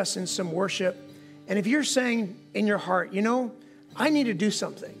lead us in some worship. And if you're saying in your heart, I need to do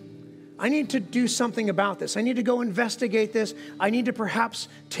something. I need to do something about this. I need to go investigate this. I need to perhaps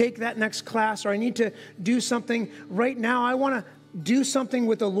take that next class, or I need to do something right now. I want to do something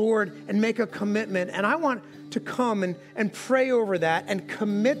with the Lord and make a commitment. And I want to come and pray over that and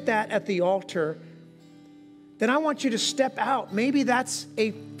commit that at the altar. Then I want you to step out. Maybe that's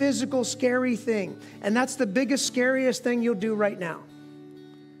a physical, scary thing. And that's the biggest, scariest thing you'll do right now,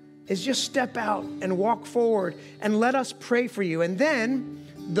 is just step out and walk forward and let us pray for you. And then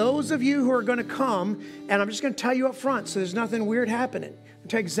those of you who are going to come, and I'm just going to tell you up front so there's nothing weird happening. I'll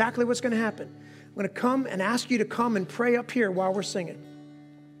tell you exactly what's going to happen. I'm going to come and ask you to come and pray up here while we're singing.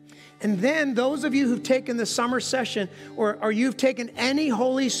 And then those of you who've taken the summer session or you've taken any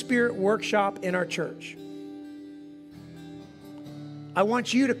Holy Spirit workshop in our church, I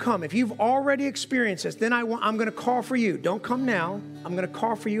want you to come. If you've already experienced this, then I'm going to call for you. Don't come now. I'm going to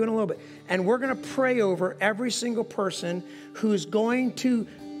call for you in a little bit. And we're going to pray over every single person who's going to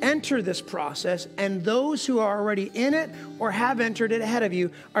enter this process. And those who are already in it or have entered it ahead of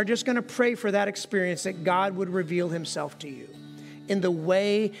you are just going to pray for that experience, that God would reveal himself to you in the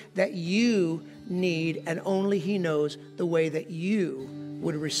way that you need, and only he knows the way that you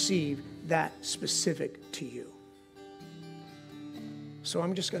would receive that specific to you. So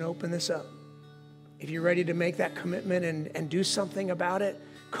I'm just going to open this up. If you're ready to make that commitment and do something about it,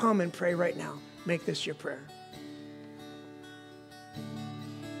 come and pray right now. Make this your prayer.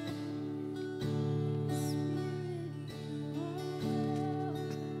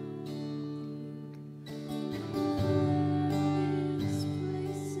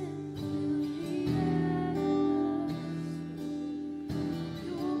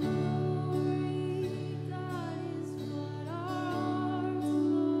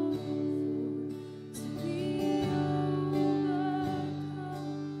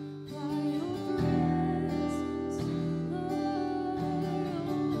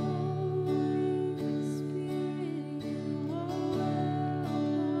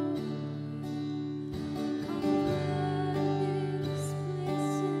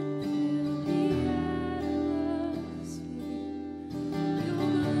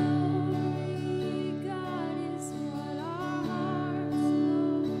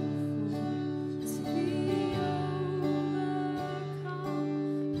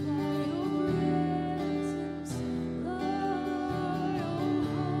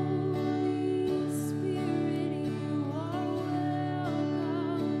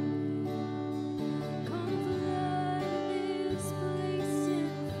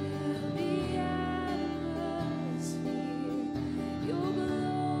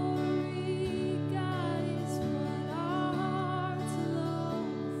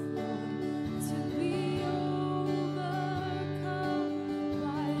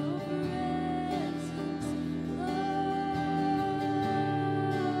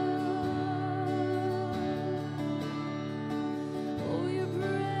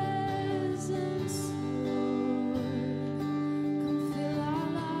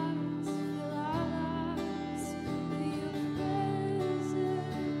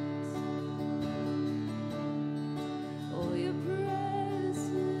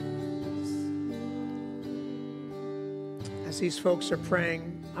 As these folks are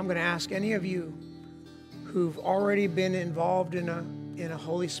praying, I'm going to ask any of you who've already been involved in a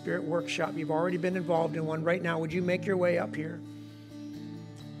Holy Spirit workshop, you've already been involved in one right now, would you make your way up here?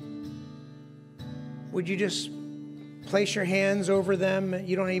 Would you just place your hands over them?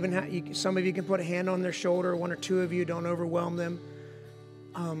 You don't even have, some of you can put a hand on their shoulder, one or two of you, don't overwhelm them.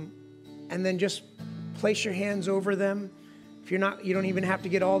 And then just place your hands over them. If you're not, you don't even have to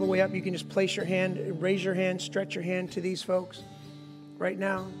get all the way up. You can just place your hand, raise your hand, stretch your hand to these folks right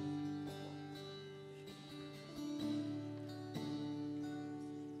now.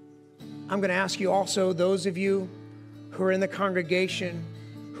 I'm going to ask you also, those of you who are in the congregation,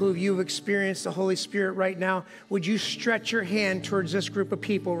 who you've experienced the Holy Spirit right now, would you stretch your hand towards this group of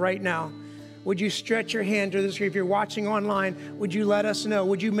people right now? Would you stretch your hand to this group? If you're watching online, would you let us know?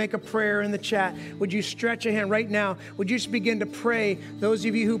 Would you make a prayer in the chat? Would you stretch a hand right now? Would you just begin to pray? Those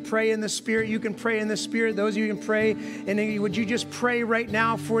of you who pray in the Spirit, you can pray in the Spirit. Those of you who can pray, and would you just pray right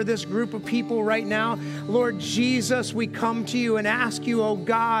now for this group of people right now? Lord Jesus, we come to you and ask you, oh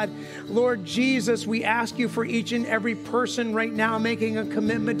God, Lord Jesus, we ask you for each and every person right now making a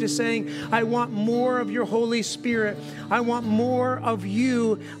commitment to saying, I want more of your Holy Spirit. I want more of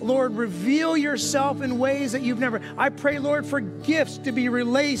you. Lord, reveal yourself in ways that you've never. I pray, Lord, for gifts to be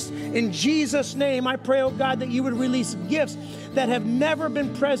released in Jesus' name. I pray, oh God, that you would release gifts that have never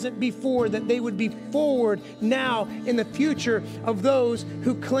been present before, that they would be forward now in the future of those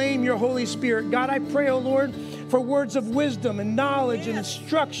who claim your Holy Spirit. God, I pray, oh Lord, for words of wisdom and knowledge and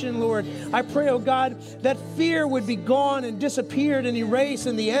instruction, Lord. I pray, oh God, that fear would be gone and disappeared and erased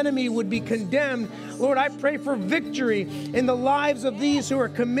and the enemy would be condemned. Lord, I pray for victory in the lives of these who are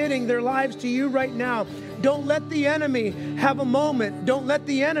committing their lives to you right now. Don't let the enemy have a moment. Don't let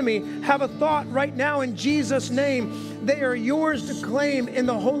the enemy have a thought right now in Jesus' name. They are yours to claim in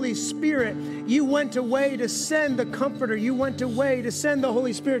the Holy Spirit. You went away to send the Comforter. You went away to send the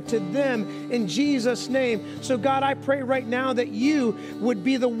Holy Spirit to them in Jesus' name. So God, I pray right now that you would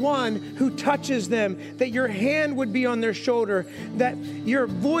be the one who touches them, that your hand would be on their shoulder, that your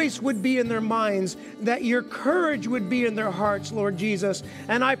voice would be in their minds, that your courage would be in their hearts, Lord Jesus.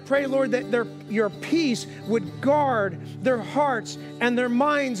 And I pray, Lord, that your peace would guard their hearts and their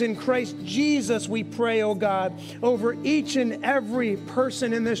minds in Christ Jesus, we pray, oh God, over each and every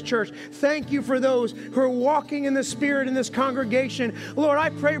person in this church. Thank you for those who are walking in the Spirit in this congregation. Lord, I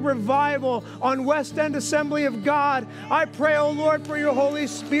pray revival on West End Assembly of God. I pray, oh Lord, for your Holy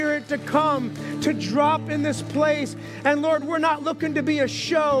Spirit to come, to drop in this place. And Lord, we're not looking to be a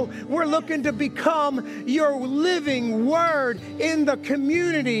show. We're looking to become your living word in the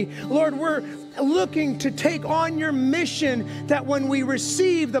community. Lord, we're looking to take on your mission, that when we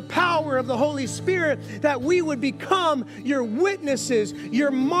receive the power of the Holy Spirit, that we would become your witnesses,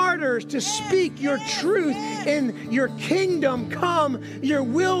 your martyrs, to speak your truth in your kingdom come, your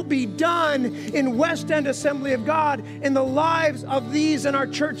will be done in West End Assembly of God, in the lives of these in our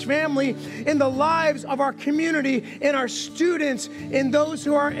church family, in the lives of our community, in our students, in those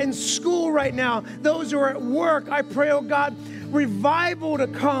who are in school right now, those who are at work. I pray, oh God, revival to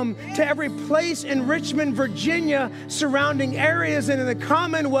come to every place in Richmond, Virginia, surrounding areas, and in the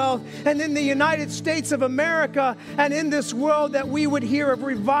Commonwealth, and in the United States of America, and in this world, that we would hear of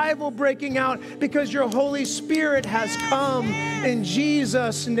revival breaking out because your Holy Spirit has come. In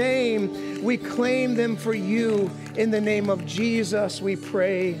Jesus' name, we claim them for you. In the name of Jesus, we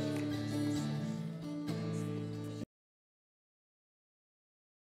pray.